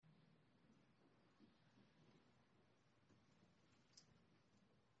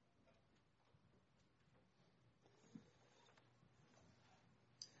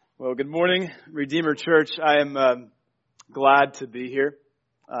Well, good morning, Redeemer Church. I am glad to be here.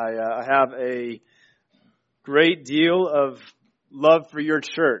 I have a great deal of love for your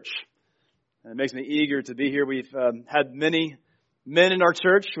church. And it makes me eager to be here. We've had many men in our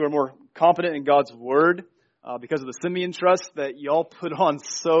church who are more confident in God's Word because of the Simeon Trust that y'all put on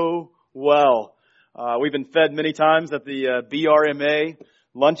so well. We've been fed many times at the BRMA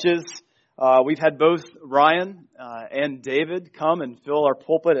lunches. We've had both Ryan and David come and fill our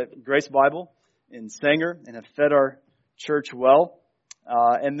pulpit at Grace Bible in Sanger and have fed our church well.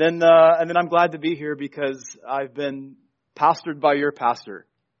 And then I'm glad to be here because I've been pastored by your pastor.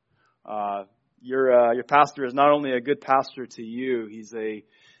 Your pastor is not only a good pastor to you, he's a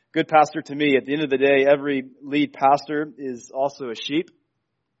good pastor to me. At the end of the day, every lead pastor is also a sheep.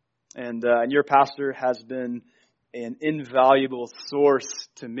 And your pastor has been an invaluable source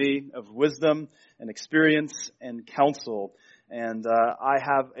to me of wisdom and experience and counsel. And I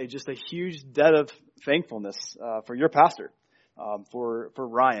have just a huge debt of thankfulness for your pastor, for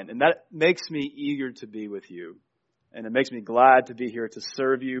Ryan. And that makes me eager to be with you. And it makes me glad to be here to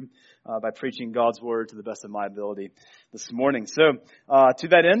serve you by preaching God's Word to the best of my ability this morning. So to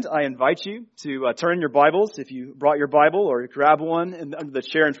that end, I invite you to turn your Bibles, if you brought your Bible, or grab one under the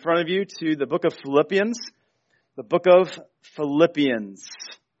chair in front of you, to the book of Philippians. The book of Philippians.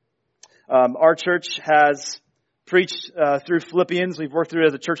 Our church has preached through Philippians. We've worked through it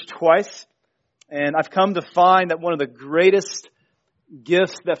as a church twice. And I've come to find that one of the greatest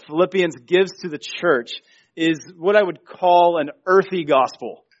gifts that Philippians gives to the church is what I would call an earthy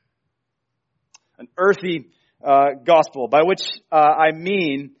gospel. An earthy gospel, by which I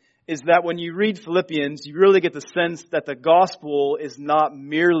mean is that when you read Philippians, you really get the sense that the gospel is not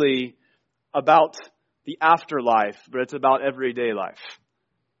merely about the afterlife, but it's about everyday life.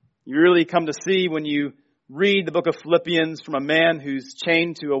 You really come to see when you read the book of Philippians from a man who's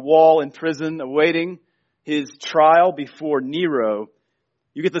chained to a wall in prison awaiting his trial before Nero,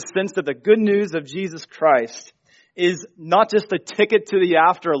 you get the sense that the good news of Jesus Christ is not just a ticket to the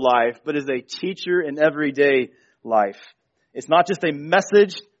afterlife, but is a teacher in everyday life. It's not just a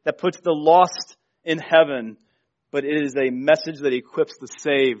message that puts the lost in heaven, but it is a message that equips the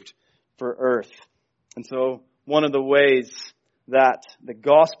saved for earth. And so one of the ways that the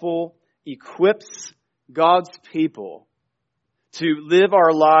gospel equips God's people to live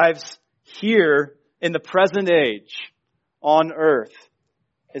our lives here in the present age on earth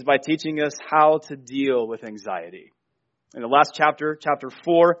is by teaching us how to deal with anxiety. In the last chapter, chapter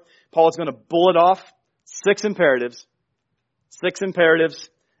 4, Paul is going to bullet off 6 imperatives,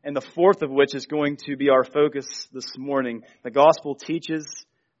 and the fourth of which is going to be our focus this morning. The gospel teaches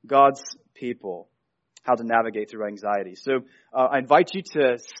God's people how to navigate through anxiety. So I invite you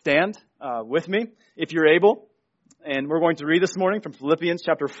to stand with me if you're able. And we're going to read this morning from Philippians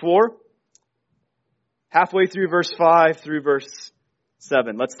chapter 4, halfway through verse 5 through verse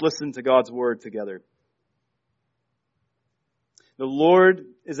 7. Let's listen to God's word together. The Lord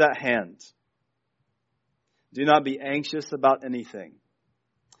is at hand. Do not be anxious about anything,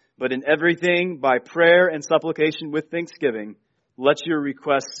 but in everything by prayer and supplication with thanksgiving, let your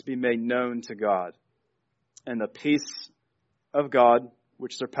requests be made known to God. And the peace of God,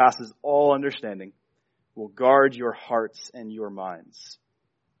 which surpasses all understanding, will guard your hearts and your minds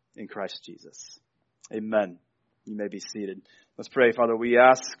in Christ Jesus. Amen. You may be seated. Let's pray. Father, we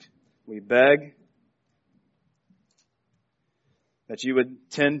ask, we beg that you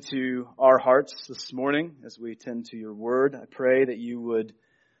would tend to our hearts this morning as we tend to your word. I pray that you would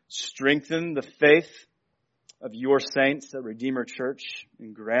strengthen the faith of your saints at Redeemer Church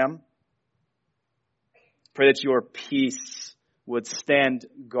in Graham. Pray that your peace would stand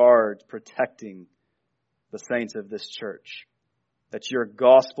guard protecting the saints of this church. That your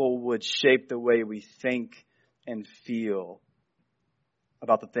gospel would shape the way we think and feel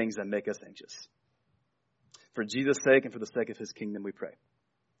about the things that make us anxious. For Jesus' sake and for the sake of his kingdom we pray.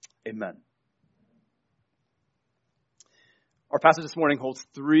 Amen. Our passage this morning holds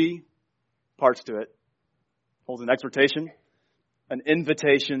 3 parts to it. It holds an exhortation, an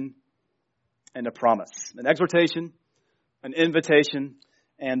invitation, and a promise. An exhortation, an invitation,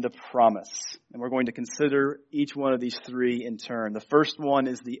 and a promise. And we're going to consider each one of these 3 in turn. The first one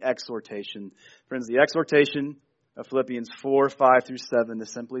is the exhortation. Friends, the exhortation of Philippians 4, 5 through 7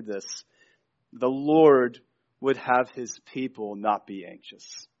 is simply this. The Lord would have his people not be anxious.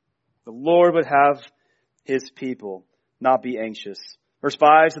 The Lord would have his people not be anxious. Verse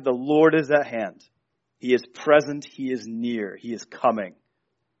 5 said, the Lord is at hand. He is present. He is near. He is coming.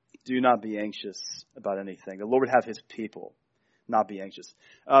 Do not be anxious about anything. The Lord would have his people not be anxious.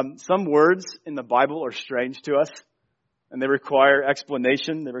 Some words in the Bible are strange to us. and they require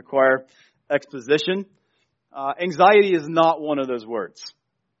explanation. They require exposition. Anxiety is not one of those words.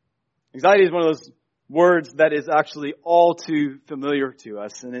 Anxiety is one of those words that is actually all too familiar to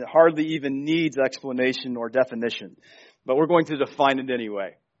us, and it hardly even needs explanation or definition. But we're going to define it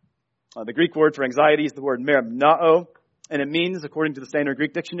anyway. The Greek word for anxiety is the word merimnao, and it means, according to the Standard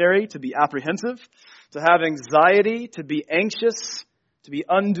Greek Dictionary, to be apprehensive, to have anxiety, to be anxious, to be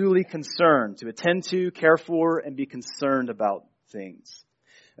unduly concerned, to attend to, care for, and be concerned about things.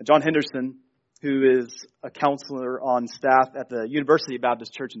 John Henderson, who is a counselor on staff at the University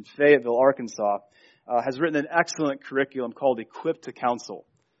Baptist Church in Fayetteville, Arkansas, has written an excellent curriculum called Equipped to Counsel.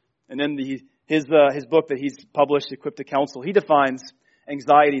 And in his book that he's published, Equipped to Counsel, he defines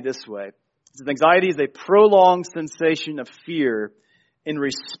anxiety this way. He says, anxiety is a prolonged sensation of fear in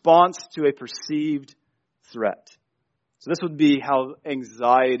response to a perceived threat. So this would be how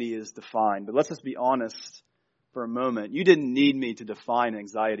anxiety is defined. But let's just be honest for a moment. You didn't need me to define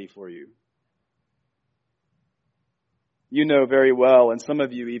anxiety for you. You know very well, and some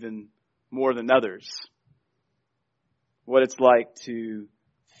of you even more than others, what it's like to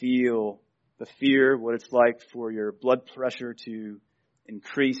feel the fear, what it's like for your blood pressure to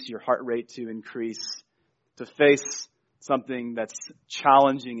increase, your heart rate to increase, to face something that's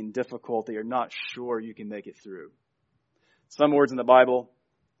challenging and difficult that you're not sure you can make it through. Some words in the Bible,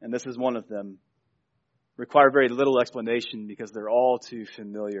 and this is one of them, require very little explanation because they're all too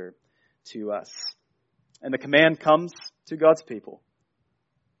familiar to us. And the command comes to God's people.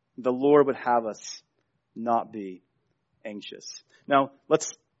 The Lord would have us not be anxious. Now,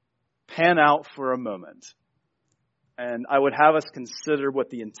 let's pan out for a moment. And I would have us consider what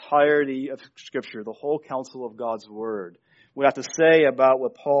the entirety of Scripture, the whole counsel of God's Word, would have to say about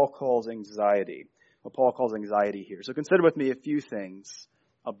what Paul calls anxiety. What Paul calls anxiety here. So consider with me a few things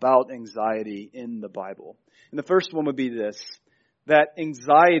about anxiety in the Bible. And the first one would be this, that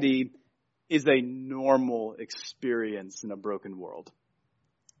anxiety is a normal experience in a broken world.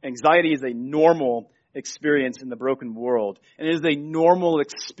 Anxiety is a normal experience in the broken world. And it is a normal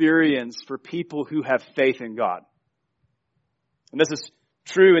experience for people who have faith in God. And this is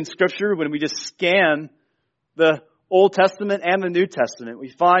true in Scripture when we just scan the Old Testament and the New Testament. We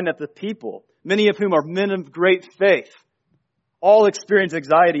find that the people, many of whom are men of great faith, all experience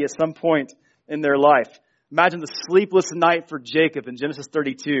anxiety at some point in their life. Imagine the sleepless night for Jacob in Genesis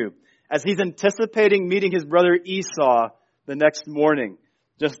 32, as he's anticipating meeting his brother Esau the next morning.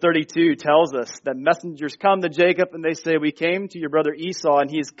 Genesis 32 tells us that messengers come to Jacob and they say, we came to your brother Esau and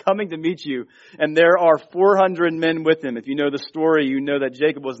he is coming to meet you. And there are 400 men with him. If you know the story, you know that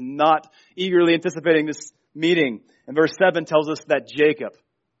Jacob was not eagerly anticipating this meeting. And verse 7 tells us that Jacob,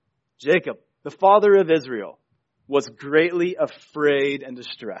 the father of Israel, was greatly afraid and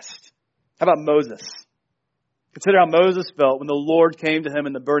distressed. How about Moses? Consider how Moses felt when the Lord came to him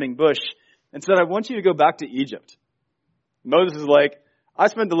in the burning bush and said, I want you to go back to Egypt. Moses is like, I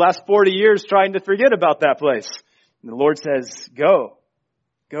spent the last 40 years trying to forget about that place. And the Lord says, go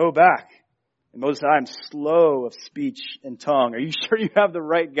back. And Moses said, I'm slow of speech and tongue. Are you sure you have the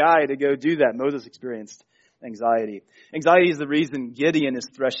right guy to go do that? Moses experienced anxiety. Anxiety is the reason Gideon is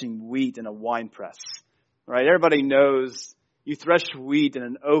threshing wheat in a wine press. Right? Everybody knows you thresh wheat in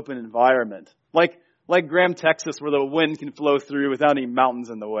an open environment. Like Graham, Texas, where the wind can flow through without any mountains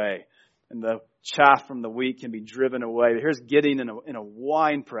in the way. And the chaff from the wheat can be driven away. But here's Gideon in a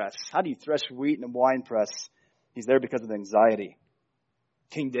wine press. How do you thresh wheat in a wine press? He's there because of anxiety.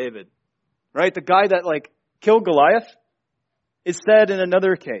 King David, right? The guy that killed Goliath is said in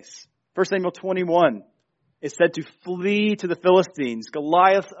another case. 1 Samuel 21 is said to flee to the Philistines,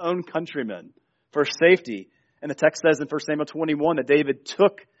 Goliath's own countrymen, for safety. And the text says in 1 Samuel 21 that David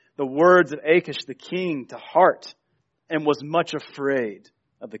took the words of Achish the king to heart and was much afraid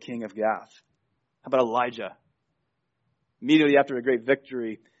of the king of Gath. How about Elijah? Immediately after a great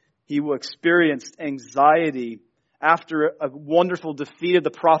victory, he experienced anxiety after a wonderful defeat of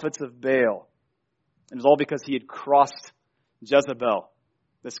the prophets of Baal. And it was all because he had crossed Jezebel,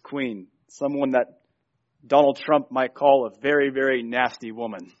 this queen, someone that Donald Trump might call a very, very nasty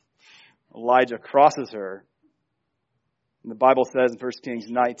woman. Elijah crosses her. And the Bible says in 1 Kings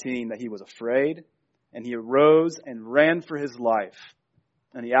 19 that he was afraid, and he arose and ran for his life.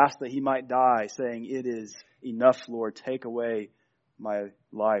 And he asked that he might die, saying, it is enough, Lord, take away my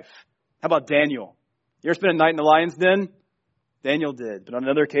life. How about Daniel? You ever spent a night in the lion's den? Daniel did. But on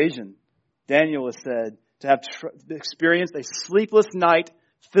another occasion, Daniel is said to have experienced a sleepless night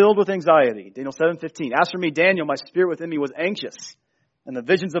filled with anxiety. Daniel 7:15. As for me, Daniel, my spirit within me was anxious, and the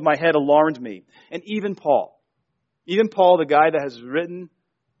visions of my head alarmed me. And even Paul, the guy that has written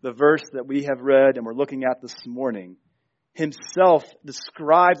the verse that we have read and we're looking at this morning, himself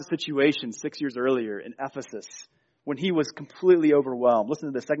described the situation 6 years earlier in Ephesus when he was completely overwhelmed.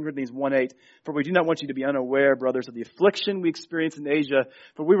 Listen to this, 2 Corinthians 1:8. For we do not want you to be unaware, brothers, of the affliction we experienced in Asia,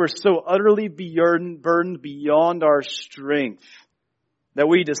 for we were so utterly burdened beyond our strength that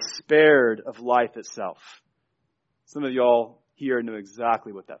we despaired of life itself. Some of y'all here know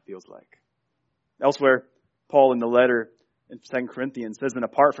exactly what that feels like. Elsewhere, Paul in the letter in 2 Corinthians says, and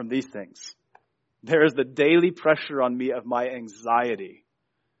apart from these things, there is the daily pressure on me of my anxiety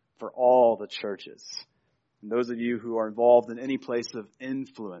for all the churches. And those of you who are involved in any place of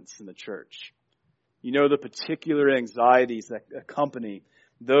influence in the church, you know the particular anxieties that accompany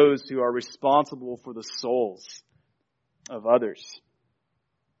those who are responsible for the souls of others.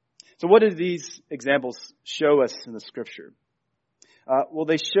 So what do these examples show us in the Scripture? Well,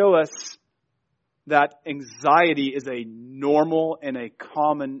 they show us that anxiety is a normal and a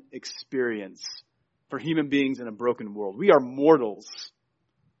common experience for human beings in a broken world. We are mortals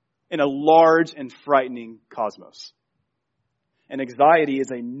in a large and frightening cosmos. And anxiety is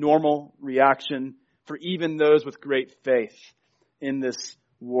a normal reaction for even those with great faith in this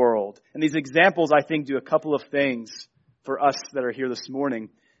world. And these examples, I think, do a couple of things for us that are here this morning.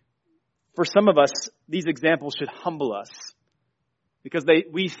 For some of us, these examples should humble us because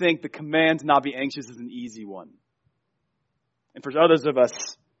we think the command to not be anxious is an easy one. And for others of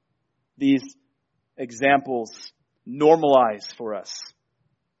us, these examples normalize for us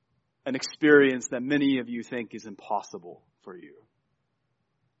an experience that many of you think is impossible for you.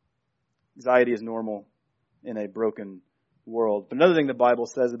 Anxiety is normal in a broken world. But another thing the Bible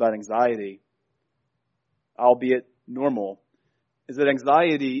says about anxiety, albeit normal, is that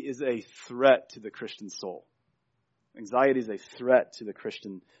anxiety is a threat to the Christian soul. Anxiety is a threat to the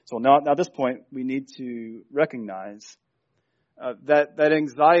Christian soul. Now at this point, we need to recognize that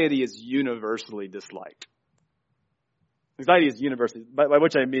anxiety is universally disliked. Anxiety is universally, by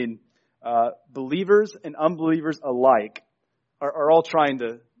which I mean believers and unbelievers alike are all trying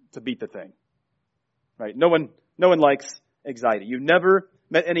to beat the thing. Right? No one likes anxiety. You've never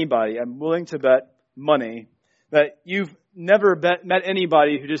met anybody, I'm willing to bet money, that you've never met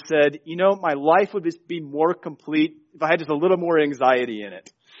anybody who just said, my life would just be more complete if I had just a little more anxiety in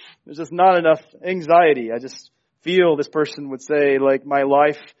it. There's just not enough anxiety. I just feel, this person would say, like my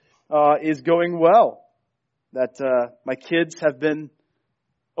life is going well. That my kids have been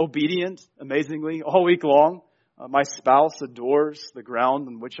obedient, amazingly, all week long. My spouse adores the ground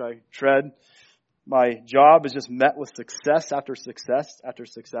on which I tread. My job is just met with success after success after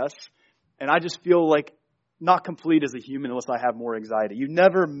success. And I just feel like not complete as a human unless I have more anxiety. You've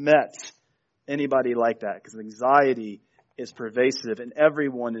never met anybody like that because anxiety is pervasive and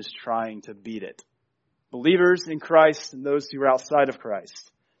everyone is trying to beat it. Believers in Christ and those who are outside of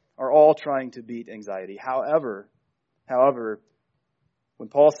Christ are all trying to beat anxiety. However, when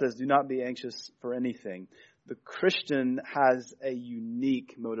Paul says, do not be anxious for anything, the Christian has a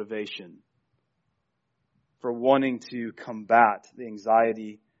unique motivation for wanting to combat the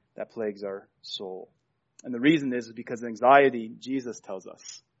anxiety that plagues our soul. And the reason is because anxiety, Jesus tells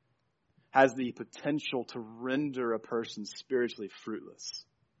us, has the potential to render a person spiritually fruitless.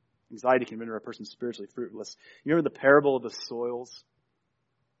 Anxiety can render a person spiritually fruitless. You remember the parable of the soils?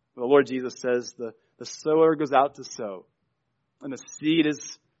 The Lord Jesus says the sower goes out to sow, and the seed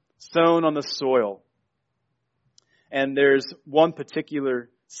is sown on the soil. And there's one particular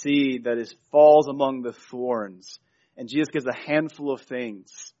seed that falls among the thorns. And Jesus gives a handful of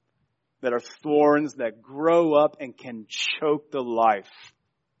things that are thorns that grow up and can choke the life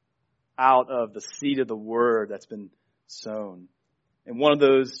out of the seed of the word that's been sown. And one of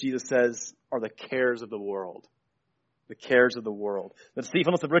those, Jesus says, are the cares of the world. The cares of the world. The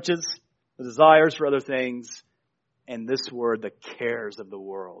deceitfulness of riches, the desires for other things, and this word, the cares of the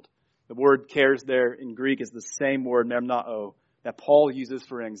world. The word cares there in Greek is the same word, memnao, that Paul uses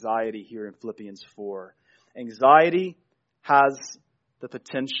for anxiety here in Philippians 4. Anxiety has the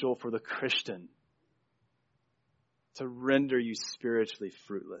potential for the Christian to render you spiritually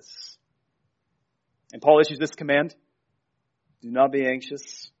fruitless. And Paul issues this command, do not be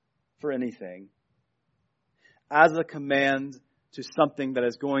anxious for anything, as a command to something that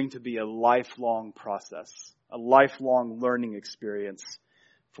is going to be a lifelong process, a lifelong learning experience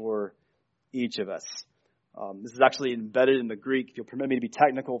for each of us. This is actually embedded in the Greek. If you'll permit me to be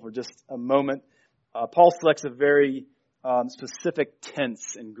technical for just a moment, Paul selects a very specific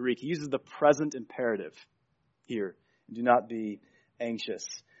tense in Greek. He uses the present imperative here. Do not be anxious.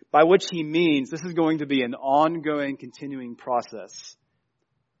 By which he means this is going to be an ongoing, continuing process.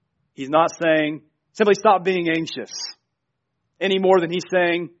 He's not saying, simply stop being anxious, any more than he's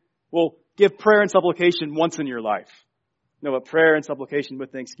saying, well, give prayer and supplication once in your life. No, but prayer and supplication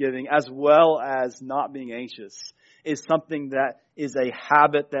with thanksgiving, as well as not being anxious, is something that is a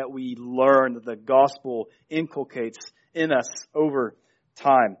habit that we learn, that the gospel inculcates in us over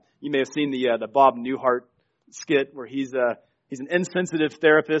time. You may have seen the Bob Newhart skit where he's an insensitive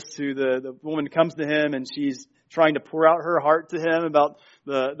therapist who the woman comes to him and she's trying to pour out her heart to him about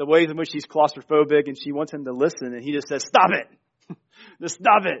the ways in which she's claustrophobic, and she wants him to listen, and he just says, "Stop it! Just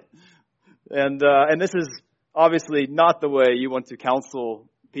stop it!" And this is obviously not the way you want to counsel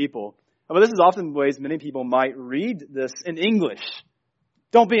people. But this is often ways many people might read this in English.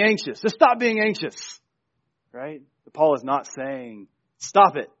 Don't be anxious. Just stop being anxious. Right? But Paul is not saying,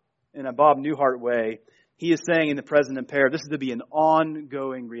 stop it in a Bob Newhart way. He is saying in the present imperative, this is to be an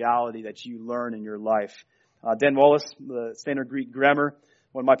ongoing reality that you learn in your life. Dan Wallace, the Standard Greek Grammar,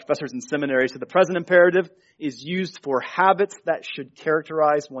 one of my professors in seminary, said the present imperative is used for habits that should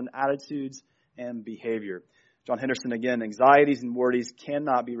characterize one's attitudes and behavior. John Henderson again, anxieties and worries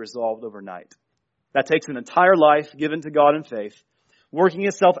cannot be resolved overnight. That takes an entire life given to God in faith, working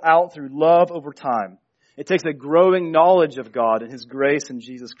itself out through love over time. It takes a growing knowledge of God and His grace in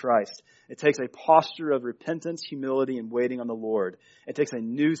Jesus Christ. It takes a posture of repentance, humility, and waiting on the Lord. It takes a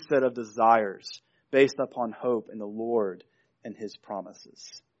new set of desires based upon hope in the Lord and His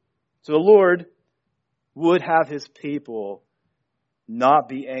promises. So the Lord would have His people not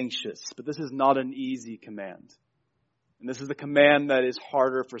be anxious, but this is not an easy command. And this is a command that is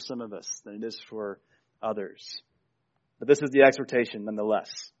harder for some of us than it is for others. But this is the exhortation nonetheless.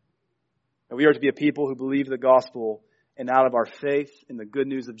 And we are to be a people who believe the gospel, and out of our faith in the good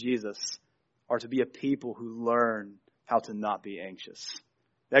news of Jesus are to be a people who learn how to not be anxious.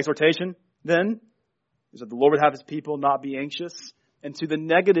 The exhortation then is that the Lord would have His people not be anxious. And to the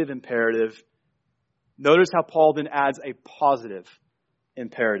negative imperative, notice how Paul then adds a positive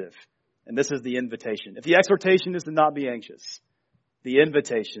imperative. And this is the invitation. If the exhortation is to not be anxious, the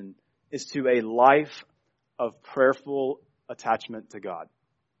invitation is to a life of prayerful attachment to God.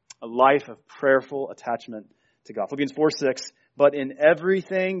 A life of prayerful attachment to God. Philippians 4:6, but in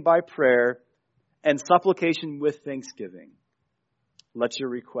everything by prayer and supplication with thanksgiving, let your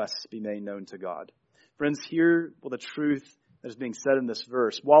requests be made known to God. Friends, hear the truth that is being said in this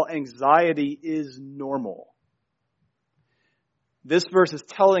verse. While anxiety is normal, this verse is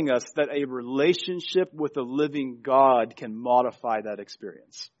telling us that a relationship with the living God can modify that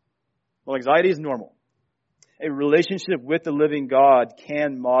experience. Well, anxiety is normal. A relationship with the living God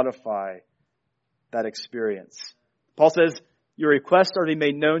can modify that experience. Paul says, your requests are to be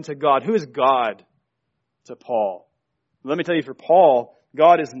made known to God. Who is God to Paul? Let me tell you, for Paul,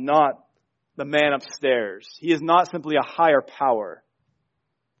 God is not the man upstairs. He is not simply a higher power.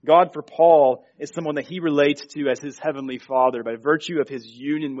 God for Paul is someone that he relates to as his heavenly Father by virtue of his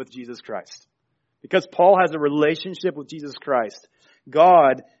union with Jesus Christ. Because Paul has a relationship with Jesus Christ,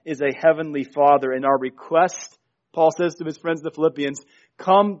 God is a heavenly Father, and our request, Paul says to his friends the Philippians,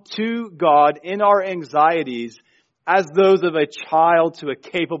 come to God in our anxieties as those of a child to a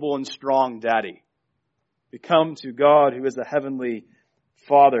capable and strong daddy. We come to God who is a heavenly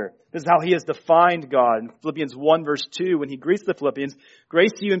Father. This is how He has defined God. In Philippians 1 verse 2, when he greets the Philippians,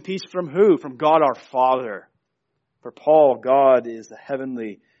 grace to you and peace from who? From God our Father. For Paul, God is the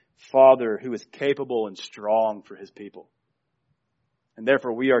heavenly Father who is capable and strong for His people. And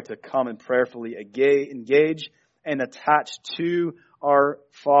therefore we are to come and prayerfully engage and attach to our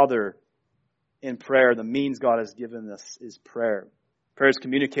Father in prayer. The means God has given us is prayer. Prayer is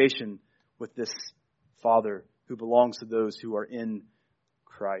communication with this Father who belongs to those who are in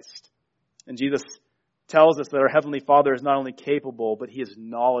Christ. And Jesus tells us that our Heavenly Father is not only capable, but He is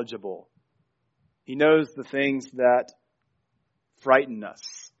knowledgeable. He knows the things that frighten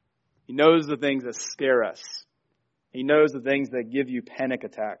us. He knows the things that scare us. He knows the things that give you panic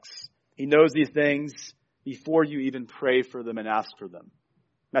attacks. He knows these things before you even pray for them and ask for them.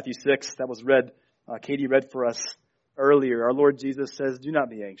 Matthew 6, that was read, Katie read for us earlier. Our Lord Jesus says, do not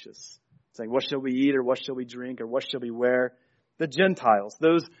be anxious, saying, what shall we eat, or what shall we drink, or what shall we wear? The Gentiles,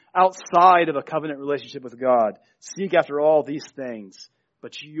 those outside of a covenant relationship with God, seek after all these things.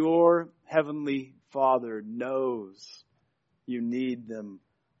 But your heavenly Father knows you need them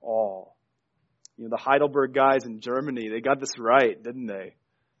all. You know, the Heidelberg guys in Germany, they got this right, didn't they?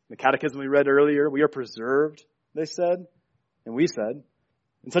 The catechism we read earlier, we are preserved, they said, and we said,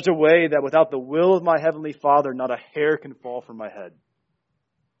 in such a way that without the will of my heavenly Father, not a hair can fall from my head.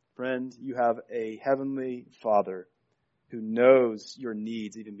 Friend, you have a heavenly Father who knows your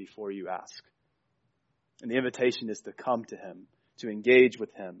needs even before you ask. And the invitation is to come to Him, to engage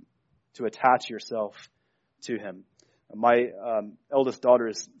with Him, to attach yourself to Him. My eldest daughter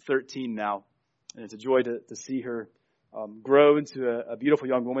is 13 now, and it's a joy to see her grow into a beautiful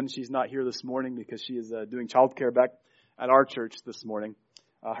young woman. She's not here this morning because she is doing childcare back at our church this morning.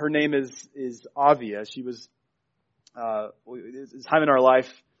 Her name is Avia. She was time in our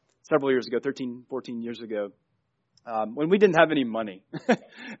life several years ago, 13, 14 years ago, when we didn't have any money.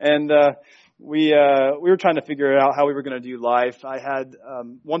 And we were trying to figure out how we were going to do life. I had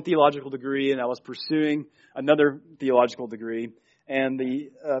one theological degree, and I was pursuing another theological degree. And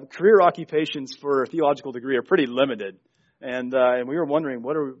the career occupations for a theological degree are pretty limited. And we were wondering,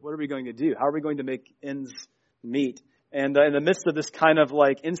 what are we going to do? How are we going to make ends meet? And in the midst of this kind of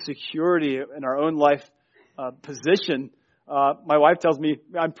like insecurity in our own life position, my wife tells me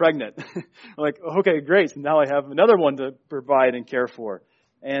I'm pregnant. I'm like, okay, great. So now I have another one to provide and care for.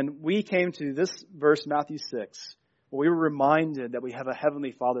 And we came to this verse, Matthew 6, where we were reminded that we have a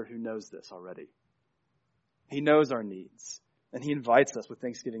heavenly Father who knows this already. He knows our needs. And he invites us with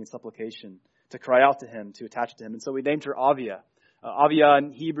thanksgiving and supplication to cry out to him, to attach to him. And so we named her Avia. Avia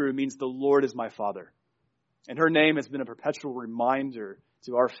in Hebrew means the Lord is my Father. And her name has been a perpetual reminder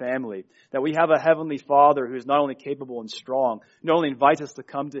to our family that we have a heavenly Father who is not only capable and strong, not only invites us to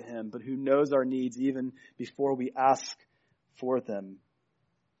come to him, but who knows our needs even before we ask for them.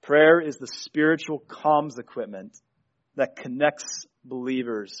 Prayer is the spiritual comms equipment that connects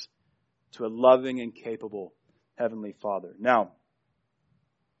believers to a loving and capable Heavenly Father. Now,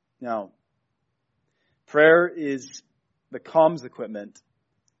 prayer is the comms equipment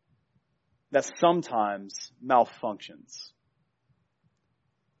that sometimes malfunctions.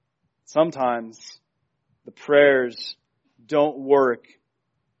 Sometimes the prayers don't work.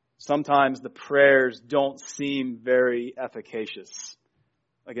 Sometimes the prayers don't seem very efficacious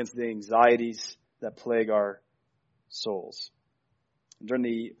against the anxieties that plague our souls. During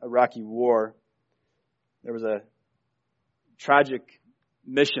the Iraqi War, there was a tragic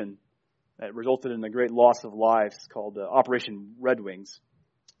mission that resulted in a great loss of lives called Operation Red Wings.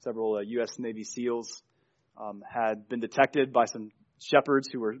 Several U.S. Navy SEALs had been detected by some shepherds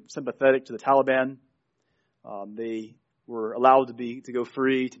who were sympathetic to the Taliban. They were allowed to go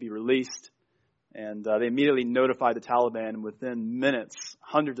free, to be released, and they immediately notified the Taliban. And within minutes,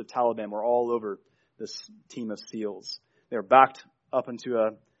 hundreds of Taliban were all over this team of SEALs. They were backed up into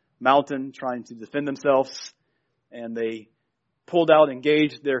a mountain trying to defend themselves, and they pulled out,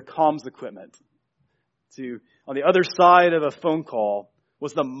 engaged their comms equipment. On the other side of a phone call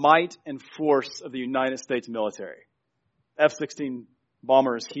was the might and force of the United States military. F-16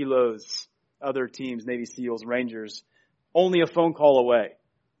 bombers, helos, other teams, Navy SEALs, Rangers, only a phone call away.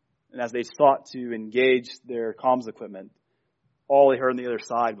 And as they sought to engage their comms equipment, all they heard on the other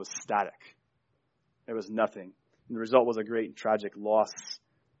side was static. There was nothing. And the result was a great tragic loss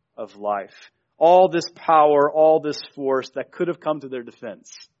of life. All this power, all this force that could have come to their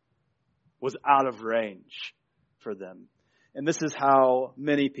defense was out of range for them. And this is how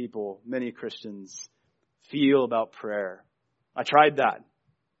many people, many Christians feel about prayer. I tried that.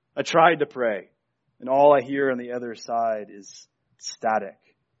 I tried to pray. And all I hear on the other side is static.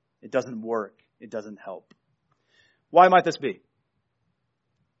 It doesn't work. It doesn't help. Why might this be?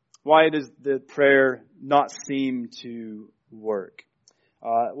 Why does the prayer not seem to work?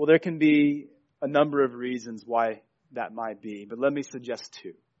 Well, there can be a number of reasons why that might be, but let me suggest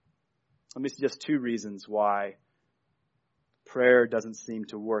two. Let me suggest two reasons why prayer doesn't seem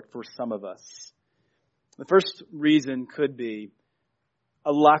to work for some of us. The first reason could be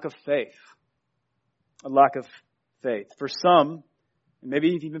a lack of faith. A lack of faith. For some, and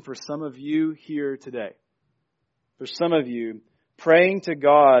maybe even for some of you here today, for some of you, praying to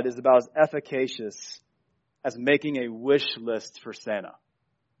God is about as efficacious as making a wish list for Santa.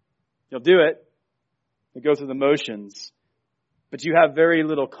 You'll do it. You'll go through the motions. But you have very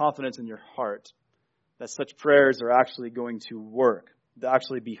little confidence in your heart that such prayers are actually going to work, to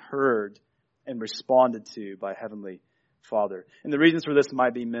actually be heard and responded to by Heavenly Father. And the reasons for this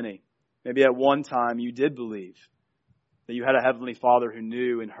might be many. Maybe at one time you did believe that you had a Heavenly Father who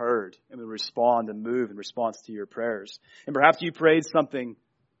knew and heard and would respond and move in response to your prayers. And perhaps you prayed something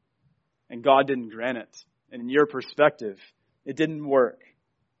and God didn't grant it. And in your perspective, it didn't work.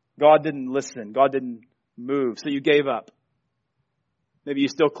 God didn't listen. God didn't move. So you gave up. Maybe you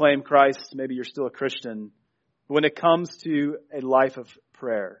still claim Christ. Maybe you're still a Christian. But when it comes to a life of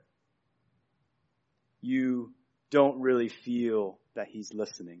prayer, you don't really feel that He's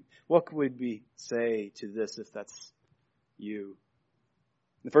listening. What would we say to this if that's you?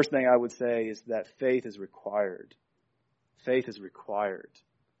 The first thing I would say is that faith is required. Faith is required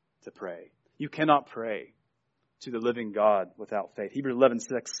to pray. You cannot pray to the living God without faith. Hebrews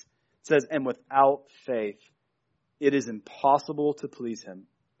 11:6 says, "And without faith, it is impossible to please Him.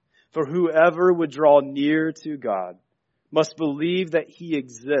 For whoever would draw near to God must believe that he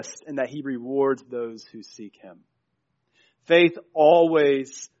exists and that he rewards those who seek him. Faith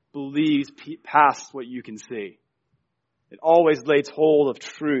always believes past what you can see. It always lays hold of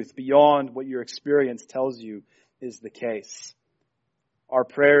truth beyond what your experience tells you is the case. Our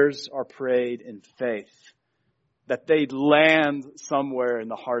prayers are prayed in faith, that they land somewhere in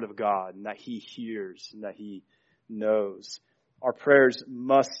the heart of God and that he hears and that he knows. Our prayers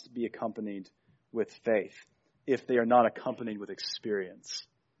must be accompanied with faith if they are not accompanied with experience.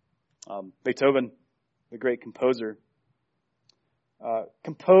 Beethoven, the great composer,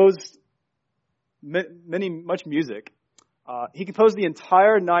 composed much music. He composed the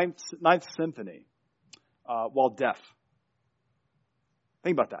entire Ninth Symphony while deaf.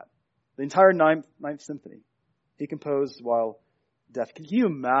 Think about that. The entire Ninth Symphony he composed while deaf. Can you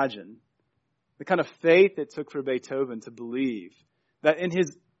imagine the kind of faith it took for Beethoven to believe that in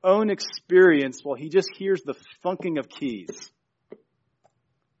his own experience, while he just hears the thunking of keys,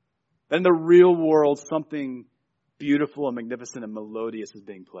 that in the real world something beautiful and magnificent and melodious is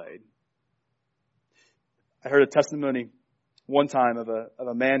being played? I heard a testimony one time of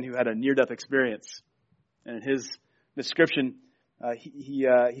a man who had a near-death experience. And in his description, he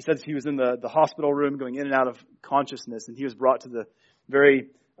says he was in the hospital room going in and out of consciousness, and he was brought to the very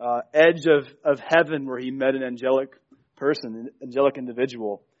edge of heaven where he met an angelic person, an angelic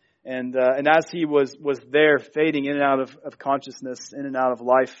individual. And as he was there, fading in and out of consciousness, in and out of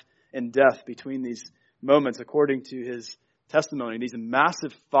life and death between these moments, according to his testimony, these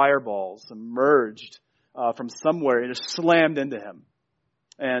massive fireballs emerged from somewhere and just slammed into him.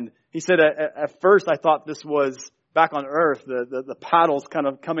 And he said, at first I thought this was back on earth, the paddles kind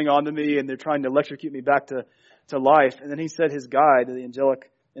of coming onto me and they're trying to electrocute me back to life. And then he said his guide, the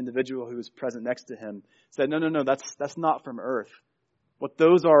angelic individual who was present next to him, said, no, that's not from earth. What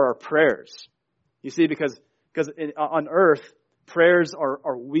those are prayers. You see, because on earth, prayers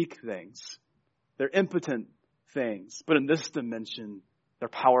are weak things. They're impotent things. But in this dimension, they're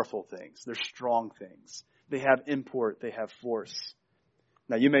powerful things. They're strong things. They have import. They have force.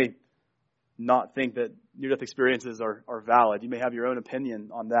 Now, you may not think that near-death experiences are valid. You may have your own opinion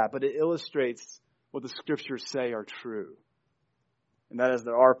on that. But it illustrates what the Scriptures say are true. And that is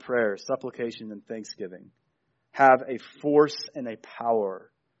that our prayers, supplication, and thanksgiving have a force and a power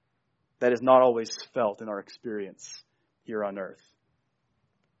that is not always felt in our experience here on earth.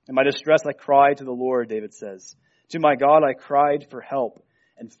 In my distress, I cried to the Lord, David says. To my God, I cried for help.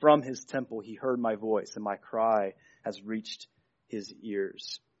 And from his temple, he heard my voice, and my cry has reached his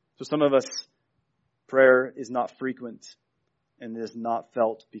ears. So some of us, prayer is not frequent and is not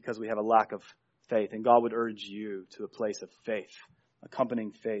felt because we have a lack of faith. And God would urge you to a place of faith,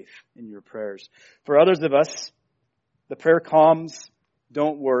 accompanying faith in your prayers. For others of us, the prayer calms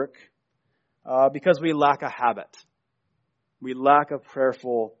don't work because we lack a habit. We lack a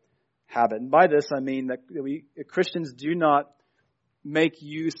prayerful habit. And by this, I mean that Christians do not make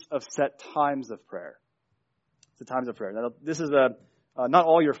use of set times of prayer. The times of prayer. Now, this is not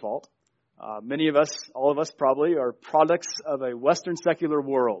all your fault. Many of us, all of us probably, are products of a Western secular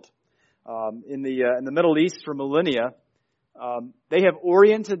world. In the Middle East for millennia, they have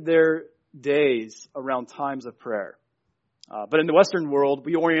oriented their days around times of prayer. But in the Western world,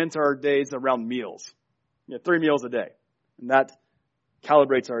 we orient our days around meals. 3 meals a day. And that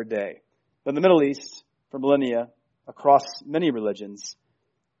calibrates our day. But in the Middle East, for millennia, across many religions,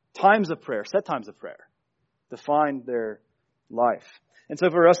 times of prayer, set times of prayer, define their life. And so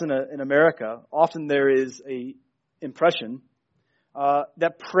for us in America, often there is a impression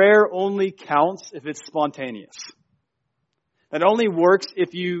that prayer only counts if it's spontaneous. That only works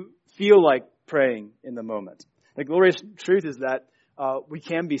if you feel like praying in the moment. The glorious truth is that we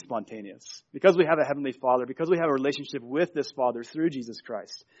can be spontaneous. Because we have a Heavenly Father, because we have a relationship with this Father through Jesus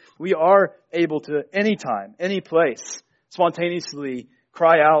Christ, we are able to anytime, any place, spontaneously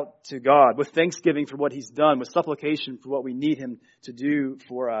cry out to God with thanksgiving for what He's done, with supplication for what we need Him to do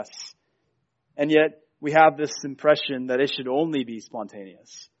for us. And yet, we have this impression that it should only be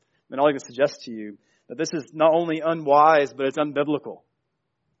spontaneous. And all I can suggest to you that this is not only unwise, but it's unbiblical.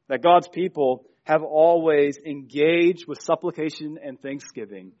 That God's people have always engaged with supplication and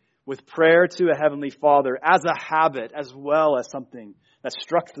thanksgiving, with prayer to a Heavenly Father as a habit as well as something that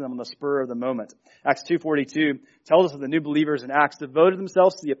struck them on the spur of the moment. Acts 2:42 tells us that the new believers in Acts devoted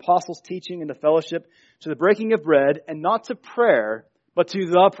themselves to the apostles' teaching and to fellowship, to the breaking of bread, and not to prayer, but to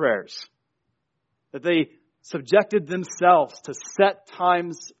the prayers. That they subjected themselves to set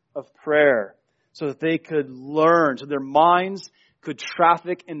times of prayer so that they could learn, so their minds could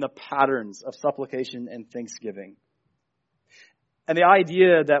traffic in the patterns of supplication and thanksgiving. And the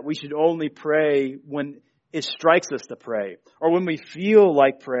idea that we should only pray when it strikes us to pray. Or when we feel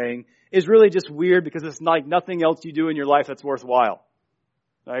like praying is really just weird because it's like nothing else you do in your life that's worthwhile.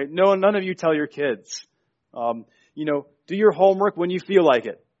 Right? No, none of you tell your kids, do your homework when you feel like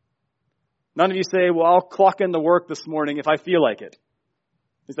it. None of you say, well, I'll clock in the work this morning if I feel like it.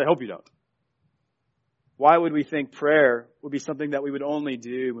 At least I hope you don't. Why would we think prayer would be something that we would only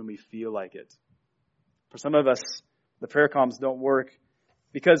do when we feel like it? For some of us, the prayer comms don't work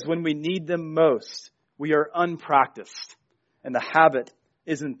because when we need them most, we are unpracticed and the habit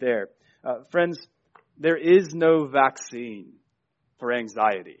isn't there. Friends, there is no vaccine for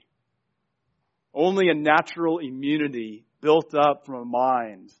anxiety. Only a natural immunity built up from a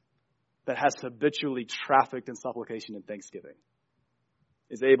mind that has habitually trafficked in supplication and thanksgiving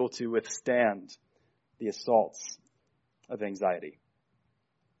is able to withstand the assaults of anxiety.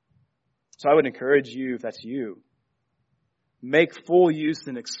 So I would encourage you, if that's you, make full use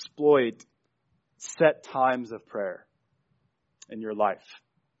and exploit set times of prayer in your life.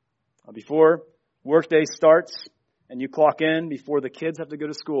 Before workday starts and you clock in, before the kids have to go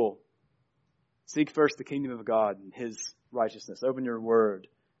to school, seek first the kingdom of God and His righteousness. Open your word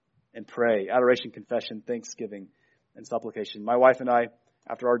and pray. Adoration, confession, thanksgiving, and supplication. My wife and I,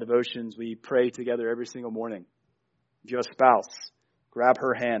 after our devotions, we pray together every single morning. If you have a spouse, grab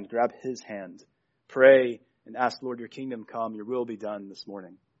her hand, grab his hand. Pray and ask, Lord, your kingdom come, your will be done this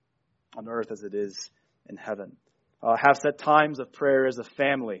morning on earth as it is in heaven. Have set times of prayer as a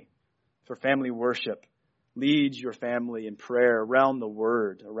family for family worship. Lead your family in prayer around the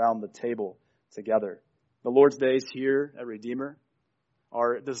word, around the table together. The Lord's days here at Redeemer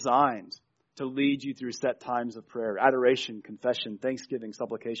are designed to lead you through set times of prayer. Adoration, confession, thanksgiving,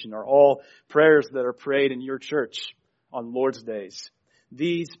 supplication are all prayers that are prayed in your church on Lord's days.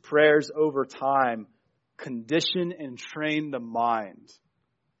 These prayers over time condition and train the mind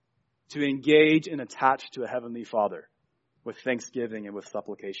to engage and attach to a Heavenly Father with thanksgiving and with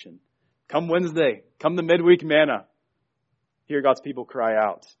supplication. Come Wednesday, come the midweek manna. Hear God's people cry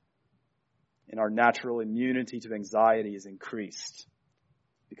out. And our natural immunity to anxiety is increased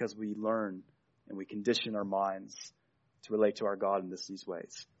because we learn and we condition our minds to relate to our God in these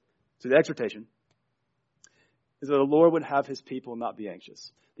ways. So the exhortation is that the Lord would have His people not be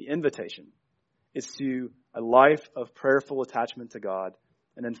anxious. The invitation is to a life of prayerful attachment to God.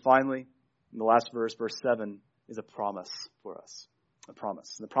 And then finally, in the last verse, verse 7, is a promise for us. A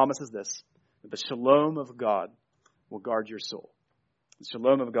promise. And the promise is this, that the shalom of God will guard your soul. The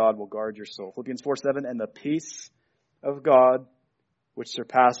shalom of God will guard your soul. Philippians 4:7, and the peace of God, which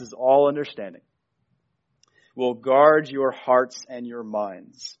surpasses all understanding, will guard your hearts and your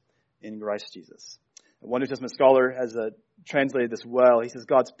minds in Christ Jesus. One New Testament scholar has translated this well. He says,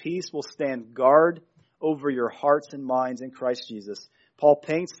 God's peace will stand guard over your hearts and minds in Christ Jesus. Paul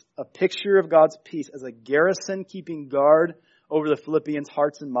paints a picture of God's peace as a garrison keeping guard over the Philippians'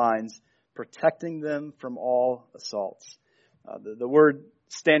 hearts and minds, protecting them from all assaults. The word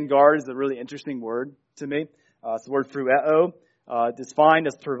stand guard is a really interesting word to me. It's the word phrueo. Defined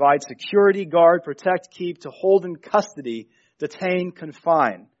as provide security, guard, protect, keep, to hold in custody, detain,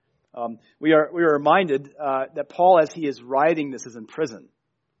 confine. We are reminded that Paul, as he is writing this, is in prison,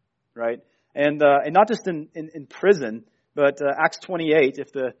 right? And not just in prison, but Acts 28.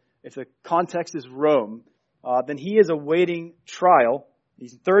 If the context is Rome, then he is awaiting trial.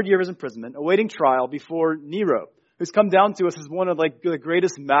 He's in third year of his imprisonment, awaiting trial before Nero, who's come down to us as one of the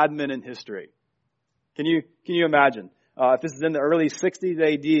greatest madmen in history. Can you imagine? If this is in the early 60s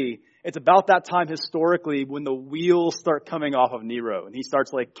AD, it's about that time historically when the wheels start coming off of Nero and he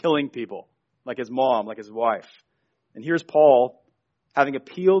starts killing people, like his mom, like his wife. And here's Paul having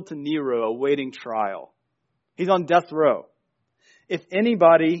appealed to Nero, awaiting trial. He's on death row. If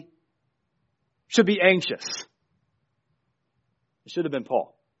anybody should be anxious, it should have been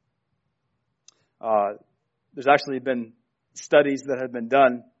Paul. There's actually been studies that have been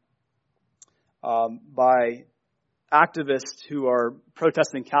done by activists who are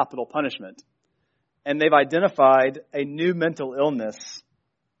protesting capital punishment. And they've identified a new mental illness,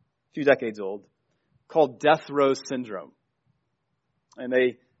 a few decades old, called death row syndrome. And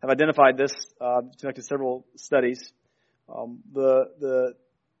they have identified this, conducted several studies. The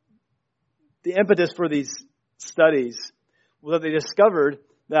impetus for these studies was that they discovered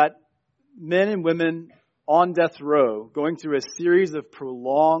that men and women on death row, going through a series of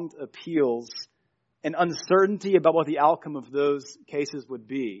prolonged appeals and uncertainty about what the outcome of those cases would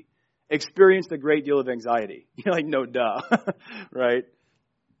be, experienced a great deal of anxiety. You're like, no duh, right?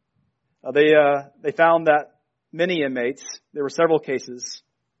 They found that many inmates, there were several cases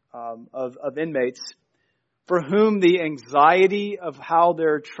of inmates for whom the anxiety of how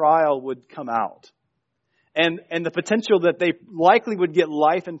their trial would come out and the potential that they likely would get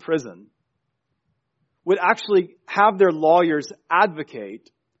life in prison, would actually have their lawyers advocate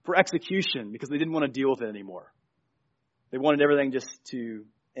for execution because they didn't want to deal with it anymore. They wanted everything just to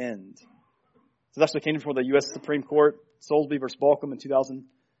end. So that's what came before the U.S. Supreme Court, Soulsby versus Balcom in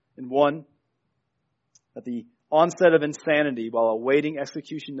 2001, that the onset of insanity while awaiting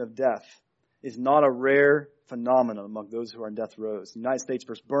execution of death is not a rare phenomenon among those who are on death rows. In the United States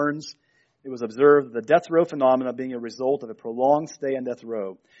versus Burns, it was observed the death row phenomena being a result of a prolonged stay on death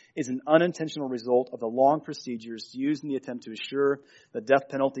row is an unintentional result of the long procedures used in the attempt to assure the death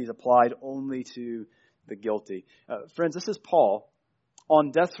penalty is applied only to the guilty. Friends, this is Paul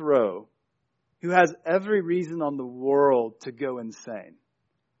on death row who has every reason on the world to go insane.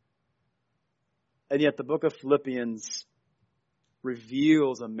 And yet the book of Philippians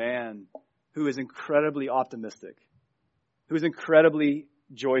reveals a man who is incredibly optimistic, who is incredibly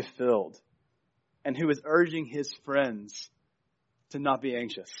joy-filled, and who is urging his friends to not be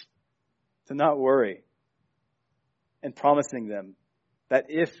anxious, to not worry, and promising them that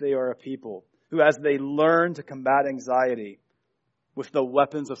if they are a people who, as they learn to combat anxiety with the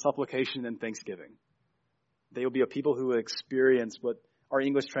weapons of supplication and thanksgiving, they will be a people who will experience what our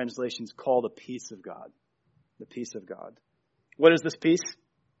English translations call the peace of God. The peace of God. What is this peace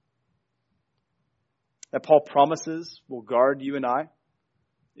that Paul promises will guard you and I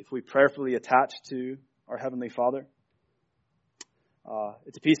if we prayerfully attach to our Heavenly Father?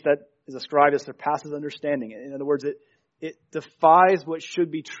 It's a peace that is ascribed as surpasses understanding. In other words, it defies what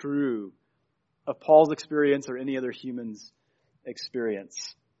should be true of Paul's experience or any other human's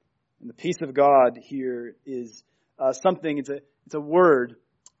experience. And the peace of God here is something, it's a word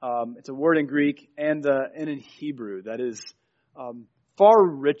in Greek and in Hebrew that is far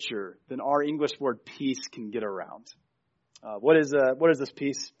richer than our English word peace can get around. What is this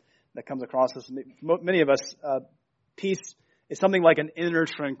peace that comes across us? Many of us, peace is something like an inner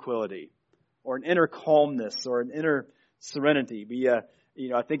tranquility, or an inner calmness, or an inner serenity.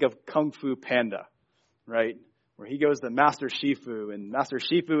 I think of Kung Fu Panda, right? Where he goes to Master Shifu, and Master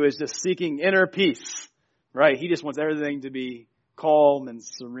Shifu is just seeking inner peace, right? He just wants everything to be calm and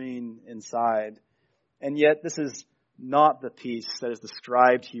serene inside. And yet, this is not the peace that is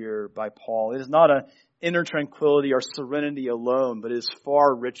described here by Paul. It is not an inner tranquility or serenity alone, but it is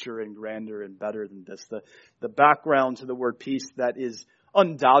far richer and grander and better than this. The background to the word peace that is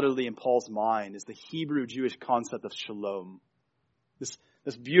undoubtedly in Paul's mind is the Hebrew Jewish concept of shalom.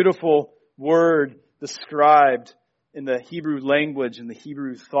 This beautiful word described in the Hebrew language and the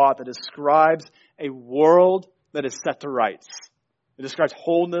Hebrew thought that describes a world that is set to rights. It describes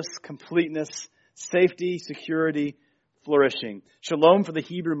wholeness, completeness, safety, security, flourishing. Shalom for the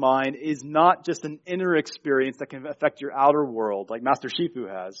Hebrew mind is not just an inner experience that can affect your outer world like Master Shifu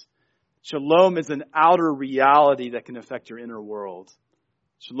has. Shalom is an outer reality that can affect your inner world.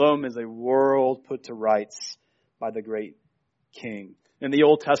 Shalom is a world put to rights by the great King. In the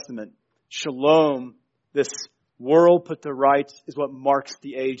Old Testament, shalom, this world put to rights, is what marks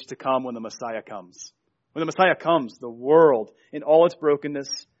the age to come when the Messiah comes. When the Messiah comes, the world, in all its brokenness,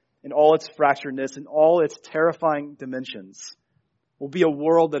 in all its fracturedness, in all its terrifying dimensions, will be a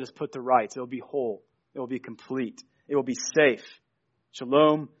world that is put to rights. It will be whole. It will be complete. It will be safe.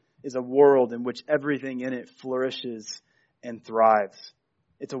 Shalom is a world in which everything in it flourishes and thrives.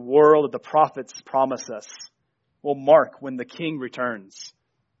 It's a world that the prophets promise us will mark when the King returns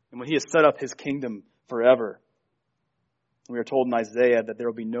and when he has set up his kingdom forever. We are told in Isaiah that there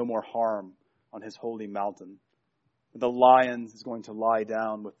will be no more harm on his holy mountain. The lion is going to lie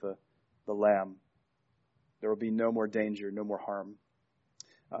down with the lamb. There will be no more danger, no more harm.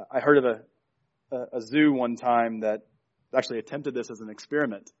 I heard of a zoo one time that actually attempted this as an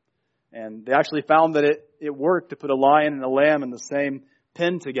experiment. And they actually found that it worked to put a lion and a lamb in the same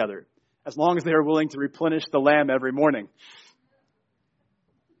pen together, as long as they are willing to replenish the lamb every morning.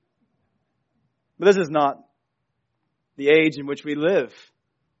 But this is not the age in which we live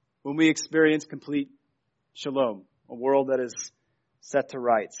when we experience complete shalom, a world that is set to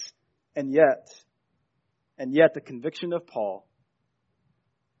rights. And yet the conviction of Paul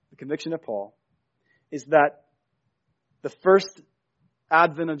is that the first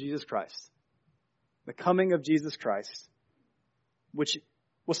advent of Jesus Christ, the coming of Jesus Christ, which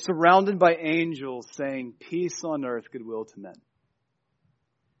was surrounded by angels saying, peace on earth, goodwill to men,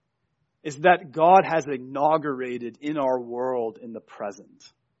 is that God has inaugurated in our world in the present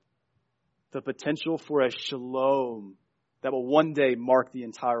the potential for a shalom that will one day mark the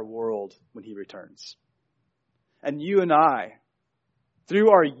entire world when he returns. And you and I,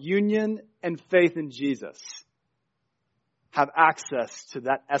 through our union and faith in Jesus, have access to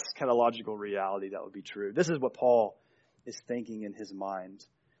that eschatological reality that would be true. This is what Paul is thinking in his mind.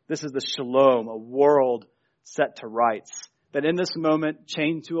 This is the shalom, a world set to rights, that in this moment,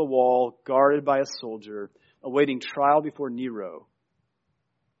 chained to a wall, guarded by a soldier, awaiting trial before Nero,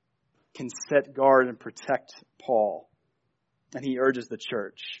 can set guard and protect Paul. And he urges the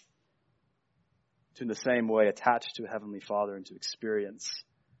church to, in the same way, attach to a heavenly Father and to experience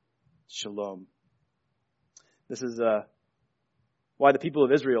shalom. This is why the people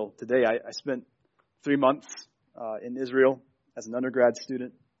of Israel today, I spent 3 months in Israel as an undergrad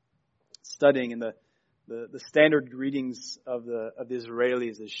student, studying, and the standard greetings of the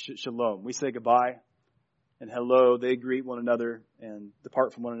Israelis is shalom. We say goodbye and hello. They greet one another and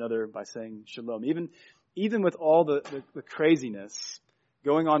depart from one another by saying shalom. Even with all the craziness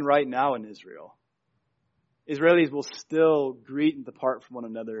going on right now in Israel, Israelis will still greet and depart from one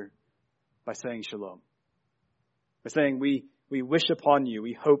another by saying shalom. By saying, we wish upon you,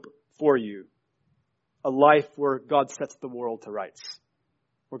 we hope for you, a life where God sets the world to rights,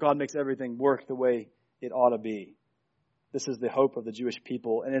 where God makes everything work the way it ought to be. This is the hope of the Jewish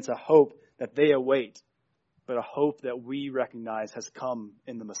people, and it's a hope that they await, but a hope that we recognize has come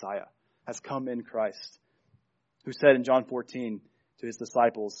in the Messiah, has come in Christ, who said in John 14 to his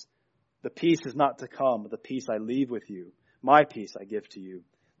disciples, "The peace is not to come, but the peace I leave with you. My peace I give to you.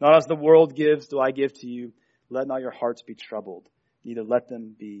 Not as the world gives do I give to you. Let not your hearts be troubled, neither let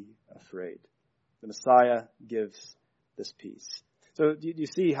them be afraid." The Messiah gives this peace. So do you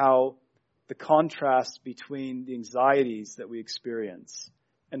see how the contrast between the anxieties that we experience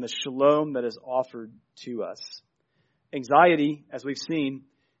and the shalom that is offered to us? Anxiety, as we've seen,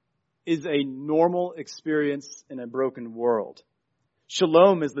 is a normal experience in a broken world.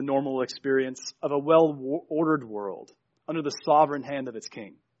 Shalom is the normal experience of a well-ordered world under the sovereign hand of its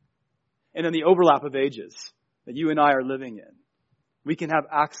king. And in the overlap of ages that you and I are living in, we can have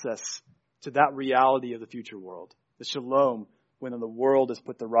access to that reality of the future world. The shalom when the world is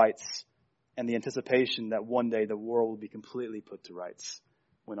put to rights, and the anticipation that one day the world will be completely put to rights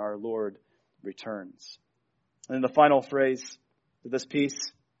when our Lord returns. And then the final phrase of this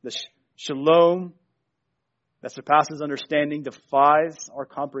piece, the shalom that surpasses understanding, defies our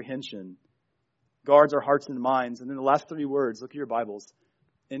comprehension, guards our hearts and minds. And then the last 3 words, look at your Bibles,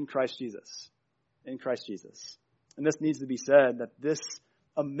 in Christ Jesus. In Christ Jesus. And this needs to be said, that this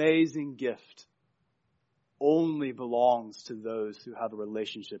amazing gift only belongs to those who have a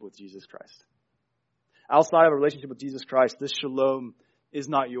relationship with Jesus Christ. Outside of a relationship with Jesus Christ, this shalom is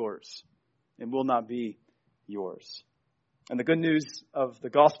not yours and will not be yours. And the good news of the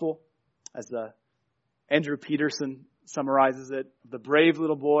gospel, as Andrew Peterson summarizes it, the brave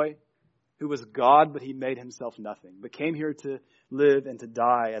little boy who was God, but he made himself nothing, but came here to live and to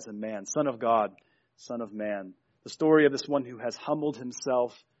die as a man, Son of God, Son of Man. The story of this one who has humbled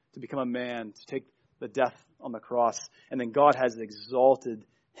himself to become a man, to take the death on the cross, and then God has exalted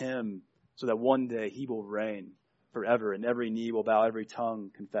him so that one day he will reign forever, and every knee will bow, every tongue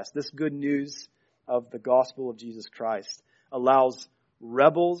confess. This good news of the gospel of Jesus Christ allows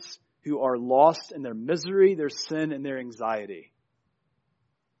rebels who are lost in their misery, their sin, and their anxiety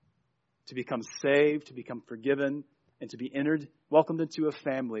to become saved, to become forgiven, and to be welcomed into a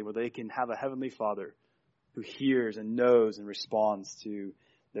family where they can have a heavenly Father who hears and knows and responds to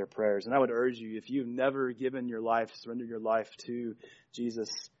their prayers. And I would urge you, if you've never given your life, surrendered your life to Jesus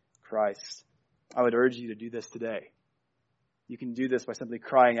Christ, I would urge you to do this today. You can do this by simply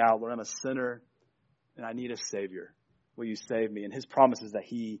crying out, "Lord, I'm a sinner and I need a Savior. Will you save me?" And his promise is that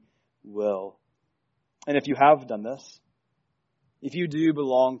he will. And if you have done this, if you do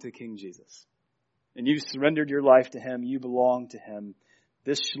belong to King Jesus, and you've surrendered your life to him, you belong to him,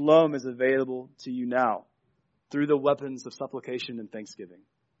 this shalom is available to you now through the weapons of supplication and thanksgiving.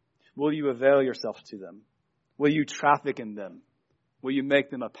 Will you avail yourself to them? Will you traffic in them? Will you make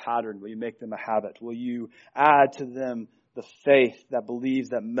them a pattern? Will you make them a habit? Will you add to them the faith that believes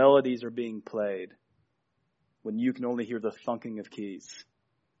that melodies are being played when you can only hear the thunking of keys?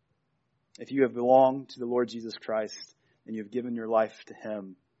 If you have belonged to the Lord Jesus Christ and you have given your life to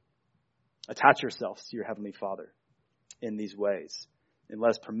him, attach yourselves to your Heavenly Father in these ways. And let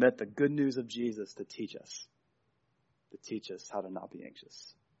us permit the good news of Jesus to teach us how to not be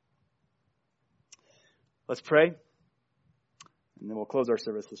anxious. Let's pray, and then we'll close our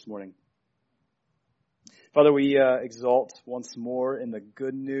service this morning. Father, we exalt once more in the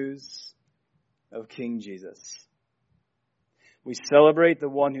good news of King Jesus. We celebrate the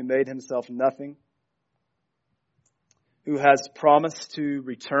one who made himself nothing, who has promised to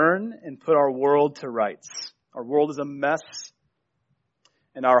return and put our world to rights. Our world is a mess,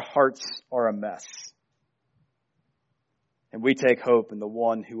 and our hearts are a mess. And we take hope in the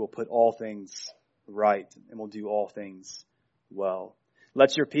one who will put all things right and will do all things well.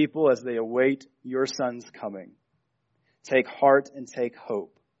 Let your people, as they await your Son's coming, take heart and take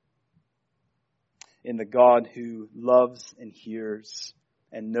hope in the God who loves and hears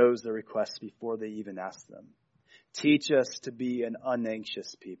and knows their requests before they even ask them. Teach us to be an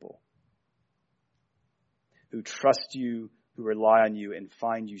unanxious people who trust you, who rely on you, and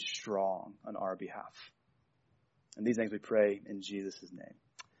find you strong on our behalf. And these things we pray in Jesus' name.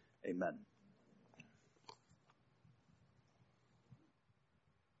 Amen.